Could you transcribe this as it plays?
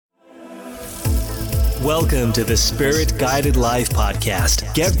Welcome to the Spirit Guided Life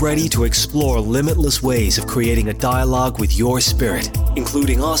podcast. Get ready to explore limitless ways of creating a dialogue with your spirit,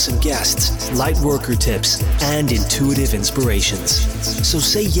 including awesome guests, lightworker tips, and intuitive inspirations. So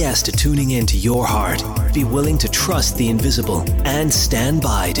say yes to tuning in to your heart. Be willing to trust the invisible and stand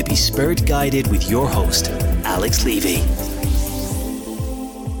by to be spirit guided with your host, Alex Levy.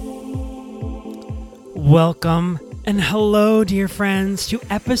 Welcome and hello, dear friends, to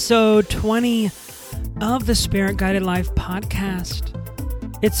episode 20 of the Spirit Guided Life podcast.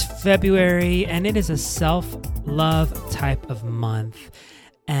 It's February and it is a self-love type of month.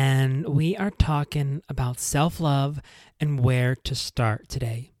 And we are talking about self-love and where to start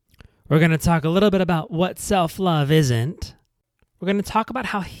today. We're going to talk a little bit about what self-love isn't. We're going to talk about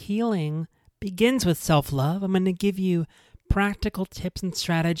how healing begins with self-love. I'm going to give you practical tips and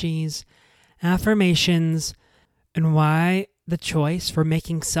strategies, affirmations, and why the choice for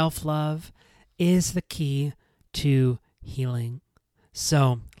making self-love is the key to healing.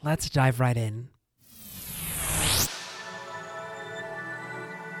 So let's dive right in.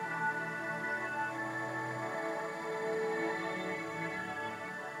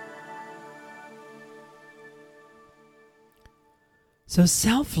 So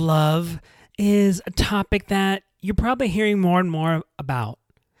self-love is a topic that you're probably hearing more and more about.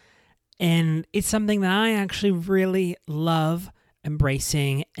 And it's something that I actually really love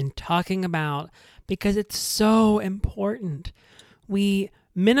embracing and talking about because it's so important. We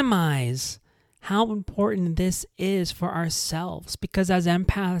minimize how important this is for ourselves because as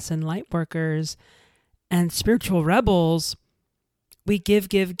empaths and light workers and spiritual rebels, we give.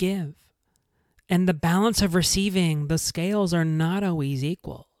 And the balance of receiving, the scales are not always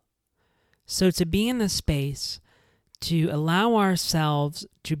equal. So to be in the space to allow ourselves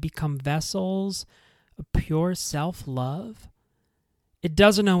to become vessels of pure self-love, it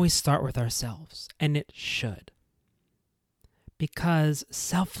doesn't always start with ourselves, and it should. Because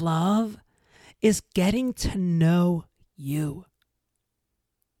self-love is getting to know you.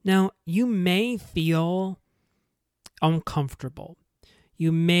 Now, you may feel uncomfortable.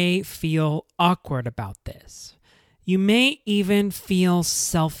 You may feel awkward about this. You may even feel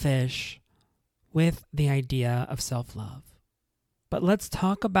selfish with the idea of self-love. But let's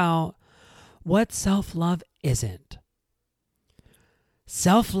talk about what self-love isn't.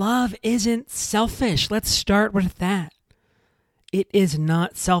 Self-love isn't selfish. Let's start with that. It is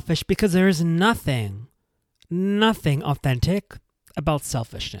not selfish because there is nothing authentic about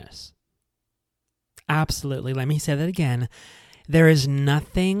selfishness. Absolutely. Let me say that again. There is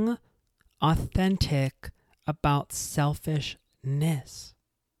nothing authentic about selfishness.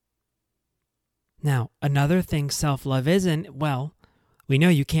 Now, another thing self-love isn't, well, we know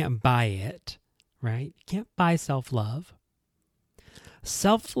you can't buy it, right? You can't buy self-love.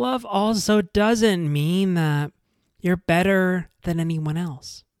 Self-love also doesn't mean that you're better than anyone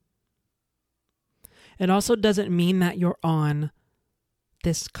else. It also doesn't mean that you're on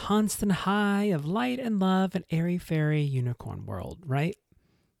this constant high of light and love and airy-fairy unicorn world, right?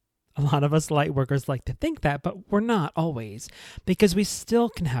 A lot of us light workers like to think that, but we're not always because we still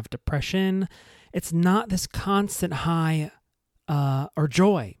can have depression. It's not this constant high or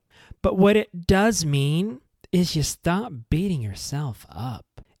joy. But what it does mean is you stop beating yourself up.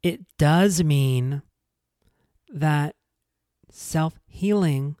 It does mean that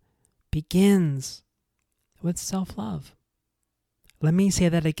self-healing begins with self-love. Let me say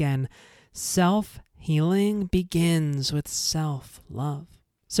that again. Self-healing begins with self-love.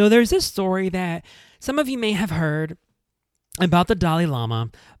 So there's this story that some of you may have heard about the Dalai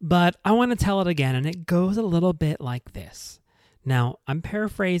Lama, but I want to tell it again, and it goes a little bit like this. Now, I'm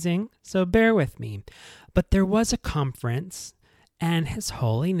paraphrasing, so bear with me. But there was a conference, and His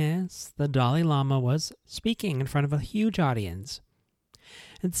Holiness, the Dalai Lama, was speaking in front of a huge audience.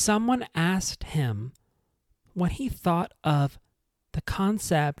 And someone asked him what he thought of the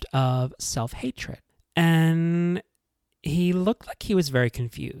concept of self-hatred. And he looked like he was very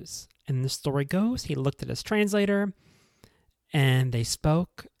confused. And the story goes, he looked at his translator, and they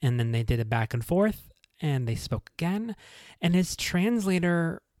spoke, and then they did a back and forth, and they spoke again. And his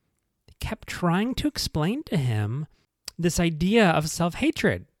translator kept trying to explain to him this idea of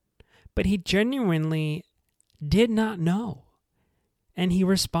self-hatred, but he genuinely did not know. And he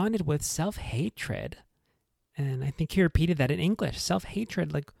responded with self-hatred. And I think he repeated that in English,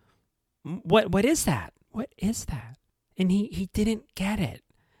 self-hatred. Like, what is that? What is that? And he didn't get it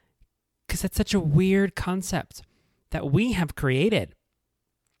because that's such a weird concept that we have created.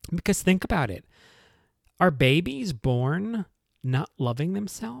 Because think about it. Are babies born not loving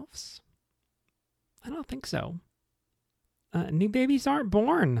themselves? I don't think so. New babies aren't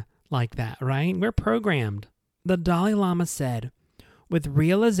born like that, right? We're programmed. The Dalai Lama said, with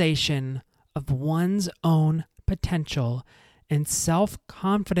realization of one's own potential and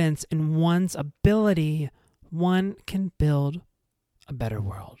self-confidence in one's ability, one can build a better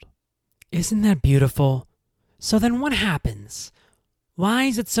world. Isn't that beautiful? So then what happens? Why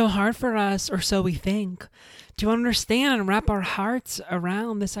is it so hard for us, or so we think, to understand and wrap our hearts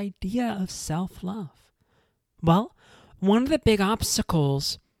around this idea of self-love? Well, one of the big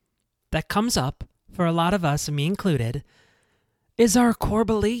obstacles that comes up for a lot of us, and me included, is our core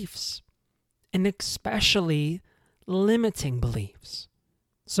beliefs, and especially limiting beliefs.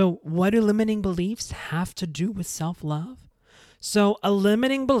 So what do limiting beliefs have to do with self-love? So a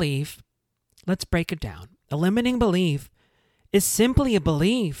limiting belief, let's break it down. A limiting belief is simply a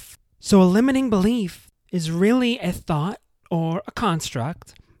belief. So a limiting belief is really a thought or a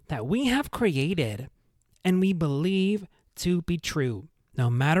construct that we have created and we believe to be true, no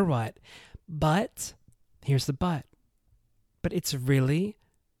matter what. But, here's the but it's really,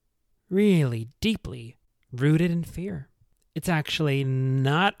 really deeply rooted in fear. It's actually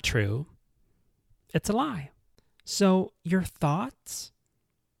not true. It's a lie. So your thoughts,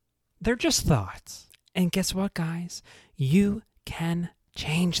 they're just thoughts. And guess what, guys? You can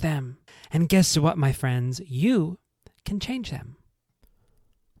change them. And guess what, my friends? You can change them.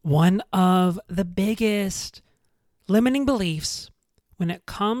 One of the biggest limiting beliefs when it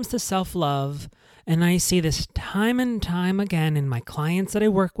comes to self-love, and I see this time and time again in my clients that I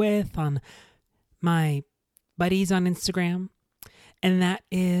work with, on my buddies on Instagram, and that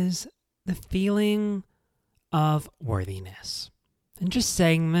is the feeling of worthiness. And just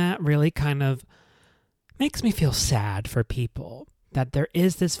saying that really kind of makes me feel sad for people, that there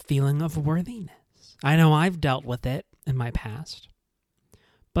is this feeling of worthiness. I know I've dealt with it in my past.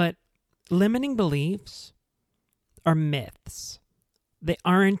 But limiting beliefs are myths. They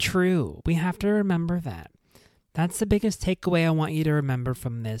aren't true. We have to remember that. That's the biggest takeaway I want you to remember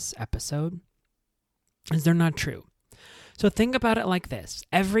from this episode, is they're not true. So think about it like this.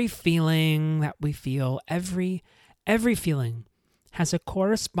 Every feeling that we feel, every feeling has a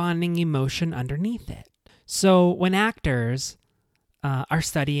corresponding emotion underneath it. So when actors are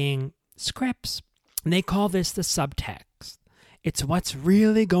studying scripts, they call this the subtext. It's what's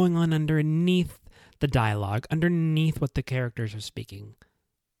really going on underneath the dialogue, underneath what the characters are speaking.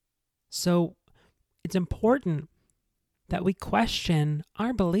 So it's important that we question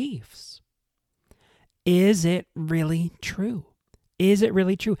our beliefs. Is it really true? Is it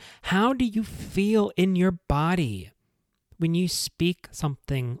really true? How do you feel in your body when you speak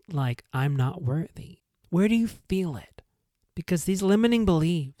something like, I'm not worthy? Where do you feel it? Because these limiting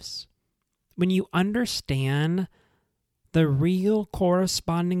beliefs, when you understand the real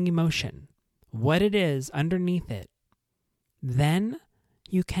corresponding emotion, what it is underneath it, then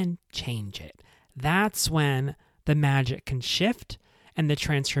you can change it. That's when the magic can shift and the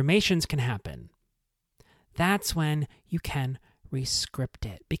transformations can happen. That's when you can rescript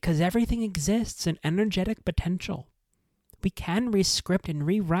it, because everything exists in energetic potential. We can rescript and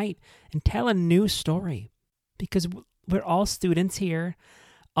rewrite and tell a new story, because we're all students here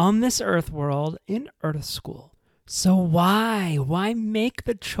on this earth world in Earth School. So why make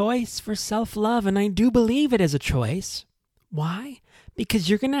the choice for self-love? And I do believe it is a choice. Why? Because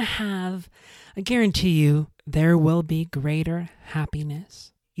you're going to have, I guarantee you, there will be greater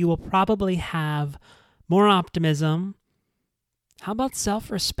happiness. You will probably have more optimism. How about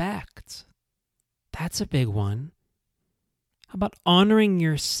self-respect? That's a big one. How about honoring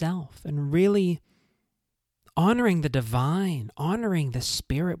yourself and really honoring the divine, honoring the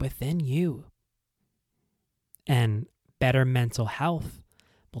spirit within you? And better mental health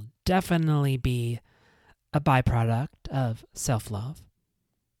will definitely be a byproduct of self-love.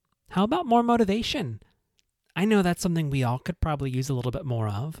 How about more motivation? I know that's something we all could probably use a little bit more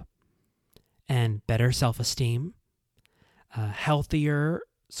of. And better self-esteem, healthier,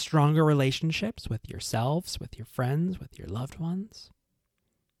 stronger relationships with yourselves, with your friends, with your loved ones.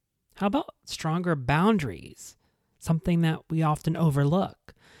 How about stronger boundaries? Something that we often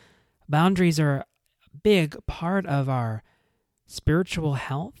overlook. Boundaries are a big part of our spiritual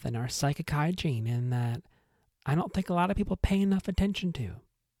health and our psychic hygiene, and that I don't think a lot of people pay enough attention to.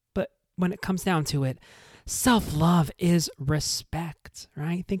 But when it comes down to it, self-love is respect,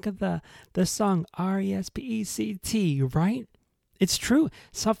 right? Think of the song R-E-S-P-E-C-T, right? It's true.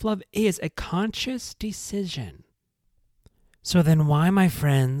 Self-love is a conscious decision. So then why, my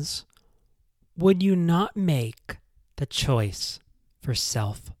friends, would you not make the choice for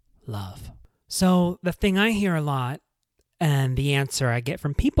self-love? So the thing I hear a lot, and the answer I get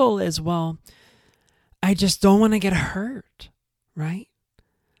from people is, well, I just don't want to get hurt, right?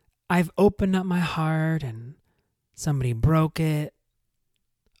 I've opened up my heart and somebody broke it,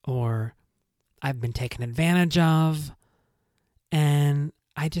 or I've been taken advantage of, and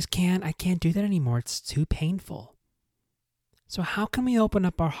I can't do that anymore. It's too painful. So how can we open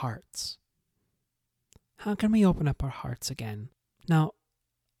up our hearts? How can we open up our hearts again? Now,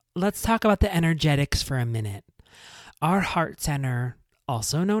 let's talk about the energetics for a minute. Our heart center,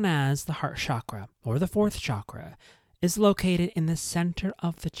 also known as the heart chakra or the fourth chakra, is located in the center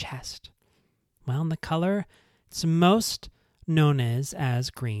of the chest. Well, in the color, it's most known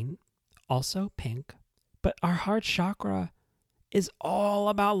as green, also pink. But our heart chakra is all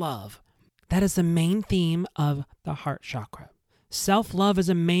about love. That is the main theme of the heart chakra. Self-love is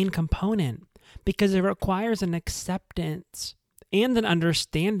a main component because it requires an acceptance and an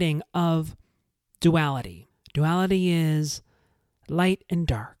understanding of duality. Duality is light and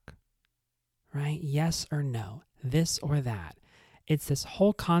dark, right? Yes or no, this or that. It's this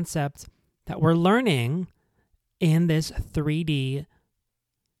whole concept that we're learning in this 3D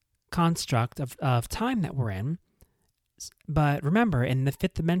construct of time that we're in. But remember, in the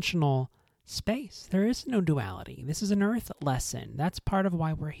fifth dimensional space, there is no duality. This is an earth lesson. That's part of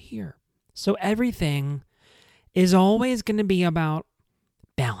why we're here. So everything is always going to be about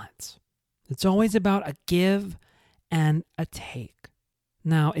balance. It's always about a give and a take.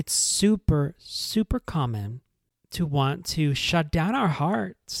 Now, it's super, super common to want to shut down our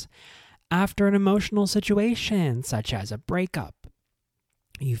hearts after an emotional situation, such as a breakup.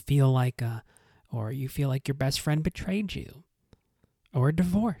 You feel like your best friend betrayed you, or a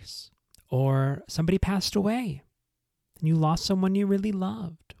divorce, or somebody passed away, and you lost someone you really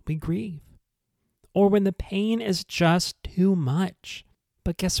loved. We grieve. Or when the pain is just too much.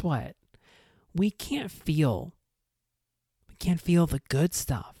 But guess what? We can't feel the good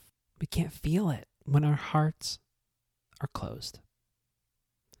stuff. We can't feel it when our hearts are closed.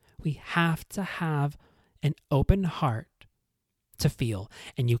 We have to have an open heart to feel.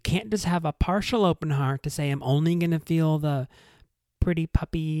 And you can't just have a partial open heart to say, I'm only going to feel the pretty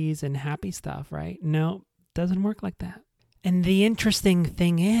puppies and happy stuff, right? No, it doesn't work like that. And the interesting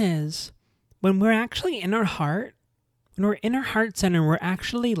thing is, when we're actually in our heart, when we're in our heart center, we're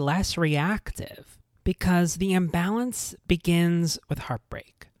actually less reactive because the imbalance begins with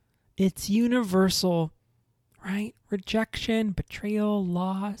heartbreak. It's universal, right? Rejection, betrayal,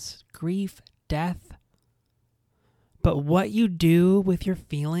 loss, grief, death. But what you do with your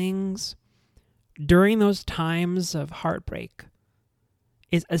feelings during those times of heartbreak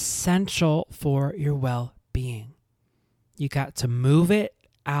is essential for your well-being. You got to move it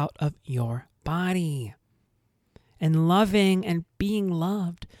out of your body. And loving and being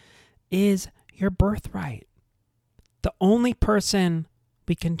loved is your birthright. The only person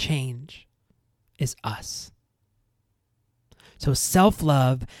we can change is us. So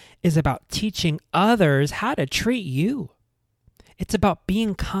self-love is about teaching others how to treat you. It's about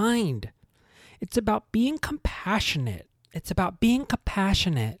being kind. It's about being compassionate. It's about being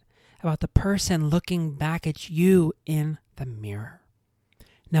compassionate about the person looking back at you in the mirror.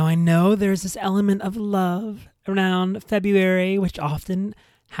 Now, I know there's this element of love around February, which often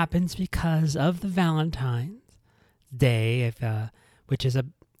happens because of the Valentine's Day, which is a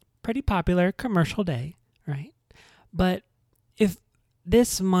pretty popular commercial day, right? But if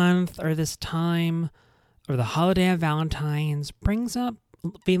this month or this time or the holiday of Valentine's brings up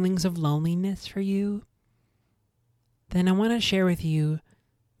feelings of loneliness for you, then I want to share with you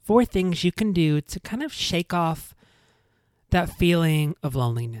 4 things you can do to kind of shake off that feeling of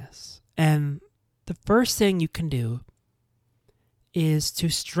loneliness. And the first thing you can do is to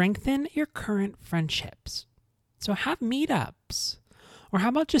strengthen your current friendships. So have meetups. Or how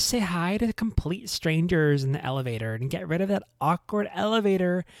about just say hi to complete strangers in the elevator and get rid of that awkward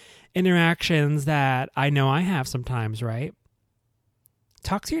elevator interactions that I know I have sometimes, right?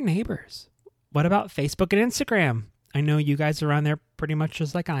 Talk to your neighbors. What about Facebook and Instagram? I know you guys are on there pretty much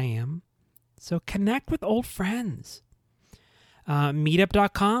just like I am. So connect with old friends.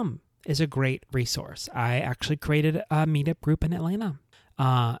 Meetup.com is a great resource. I actually created a meetup group in Atlanta.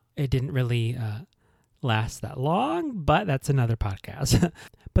 It didn't really last that long, but that's another podcast.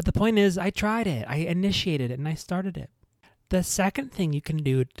 But the point is, I tried it. I initiated it and I started it. The second thing you can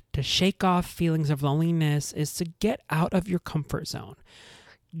do to shake off feelings of loneliness is to get out of your comfort zone.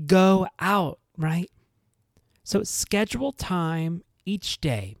 Go out, right? So schedule time each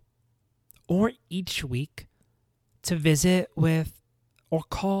day or each week to visit with or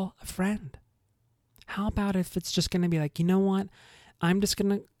call a friend. How about if it's just going to be like, you know what? I'm just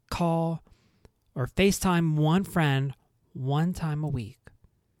going to call or FaceTime one friend one time a week.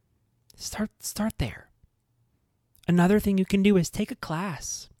 Start there. Another thing you can do is take a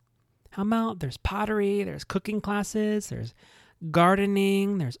class. How about there's pottery, there's cooking classes, there's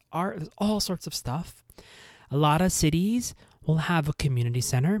gardening, there's art, there's all sorts of stuff. A lot of cities will have a community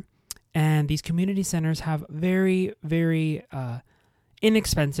center, and these community centers have very, very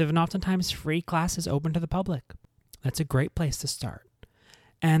inexpensive and oftentimes free classes open to the public. That's a great place to start.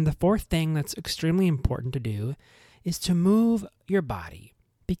 And the fourth thing that's extremely important to do is to move your body,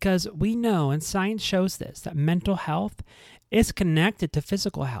 because we know, and science shows this, that mental health is connected to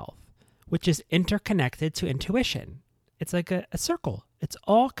physical health, which is interconnected to intuition. It's like a circle. It's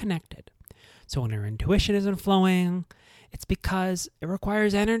all connected. So when your intuition isn't flowing, it's because it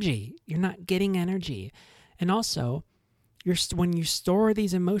requires energy. You're not getting energy. And also, when you store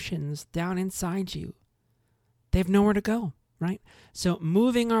these emotions down inside you, they have nowhere to go, right? So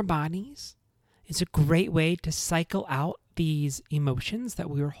moving our bodies is a great way to cycle out these emotions that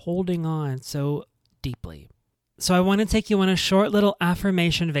we are holding on so deeply. So I want to take you on a short little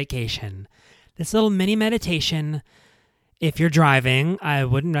affirmation vacation. This little mini meditation, if you're driving, I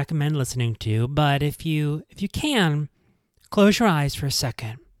wouldn't recommend listening to, but if you can, close your eyes for a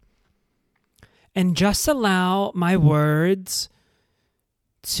second and just allow my words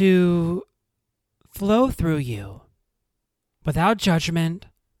to flow through you without judgment,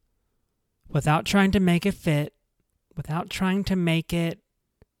 without trying to make it fit, without trying to make it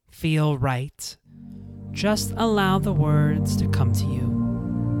feel right. Just allow the words to come to you.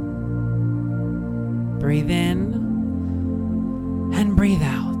 Breathe in and breathe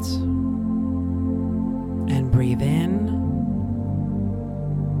out. And breathe in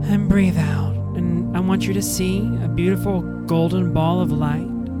and breathe out. And I want you to see a beautiful golden ball of light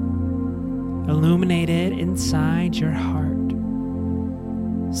illuminated inside your heart.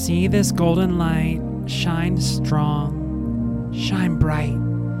 See this golden light shine strong, shine bright,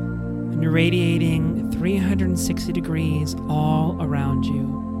 and irradiating 360 degrees all around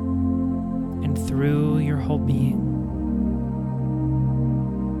you and through your whole being.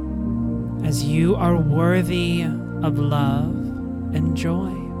 As you are worthy of love and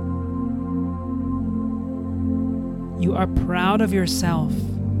joy. You are proud of yourself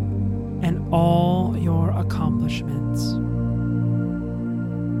and all your accomplishments.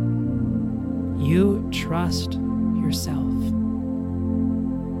 You trust yourself.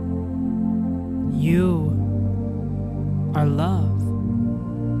 You are love.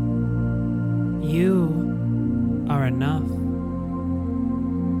 You are enough.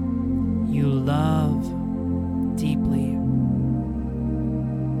 You love deeply.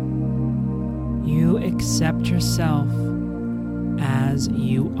 You accept yourself as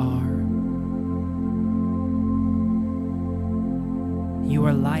you are. You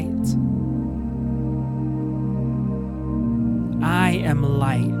are light. I am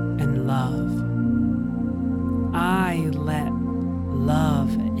light and love. I let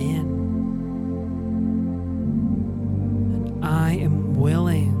love in. And I am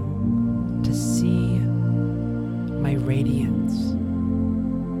willing to see my radiance.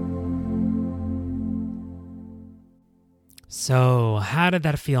 So, how did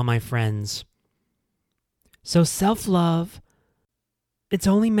that feel, my friends? So, self-love, it's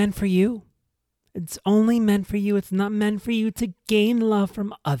only meant for you. It's only meant for you. It's not meant for you to gain love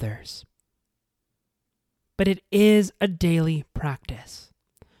from others. But it is a daily practice.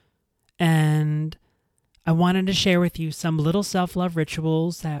 And I wanted to share with you some little self-love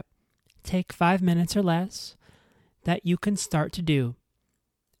rituals that take 5 minutes or less that you can start to do.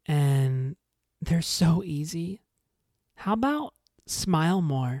 And they're so easy. How about smile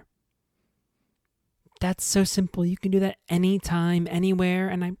more? That's so simple. You can do that anytime, anywhere,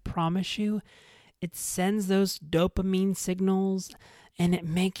 and I promise you, it sends those dopamine signals and it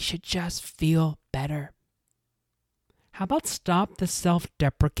makes you just feel better. How about stop the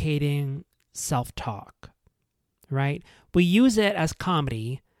self-deprecating self-talk, right? We use it as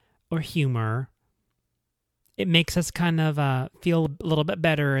comedy or humor. It makes us kind of feel a little bit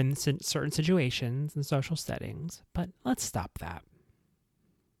better in certain situations and social settings, but let's stop that.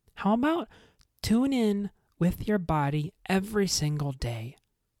 How about tune in with your body every single day?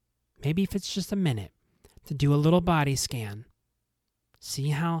 Maybe if it's just a minute to do a little body scan.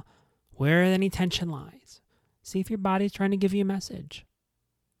 See where any tension lies. See if your body's trying to give you a message.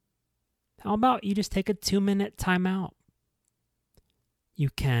 How about you just take a 2-minute timeout? You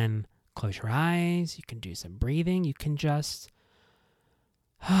can close your eyes. You can do some breathing. You can just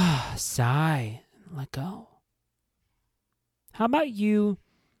sigh and let go. How about you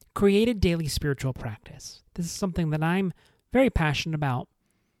create a daily spiritual practice? This is something that I'm very passionate about.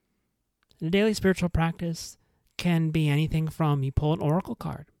 The daily spiritual practice can be anything from you pull an oracle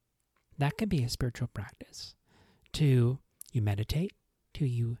card. That could be a spiritual practice. To you meditate, Do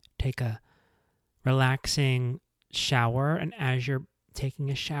you take a relaxing shower, and as you're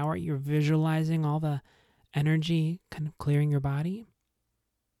taking a shower, you're visualizing all the energy kind of clearing your body?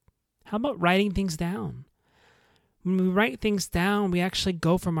 How about writing things down? When we write things down, we actually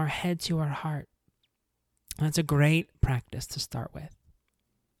go from our head to our heart. That's a great practice to start with.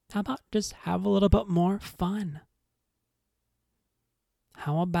 How about just have a little bit more fun?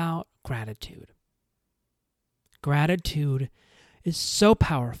 How about gratitude? Gratitude is so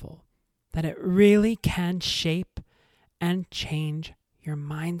powerful that it really can shape and change your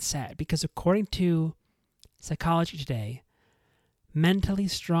mindset. Because according to Psychology Today, mentally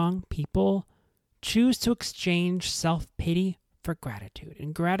strong people choose to exchange self-pity for gratitude.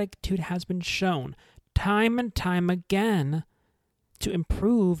 And gratitude has been shown time and time again to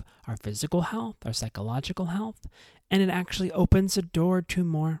improve our physical health, our psychological health, and it actually opens a door to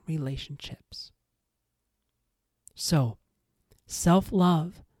more relationships. So,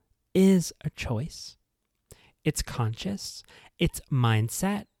 self-love is a choice. It's conscious. It's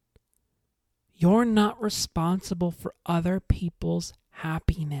mindset. You're not responsible for other people's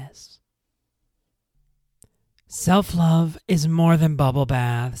happiness. Self-love is more than bubble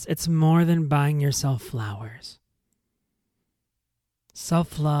baths. It's more than buying yourself flowers.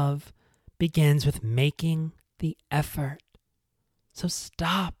 Self-love begins with making the effort. So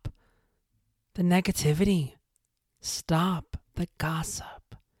stop the negativity. Stop the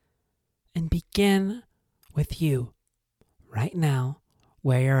gossip. And begin with you right now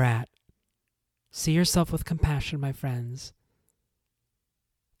where you're at. See yourself with compassion, my friends.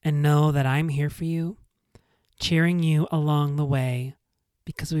 And know that I'm here for you, cheering you along the way,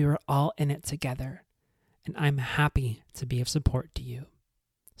 because we were all in it together. And I'm happy to be of support to you.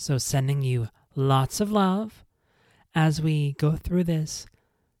 So sending you lots of love as we go through this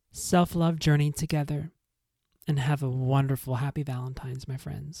self-love journey together. And have a wonderful, happy Valentine's, my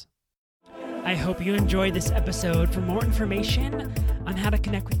friends. I hope you enjoyed this episode. For more information on how to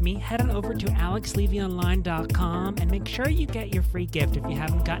connect with me, head on over to alexlevyonline.com and make sure you get your free gift if you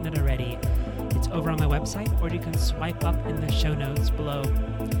haven't gotten it already. It's over on my website, or you can swipe up in the show notes below.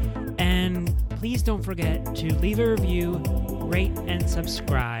 And please don't forget to leave a review, rate, and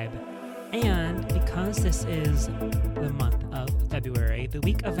subscribe. And because this is the month of February, the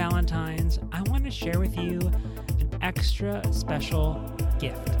week of Valentine's, I want to share with you an extra special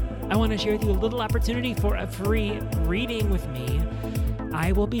gift. I want to share with you a little opportunity for a free reading with me.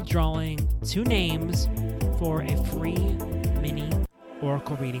 I will be drawing 2 names for a free mini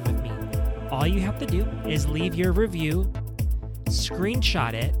oracle reading with me. All you have to do is leave your review,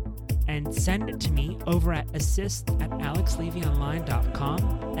 screenshot it, and send it to me over at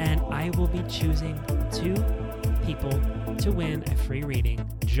assist@alexlevyonline.com, and I will be choosing 2 people to win a free reading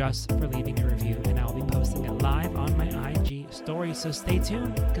just for leaving a review, and I will be posting it live on my IG story, so stay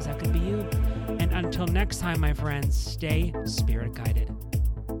tuned because that could be you. And until next time, my friends, stay spirit guided.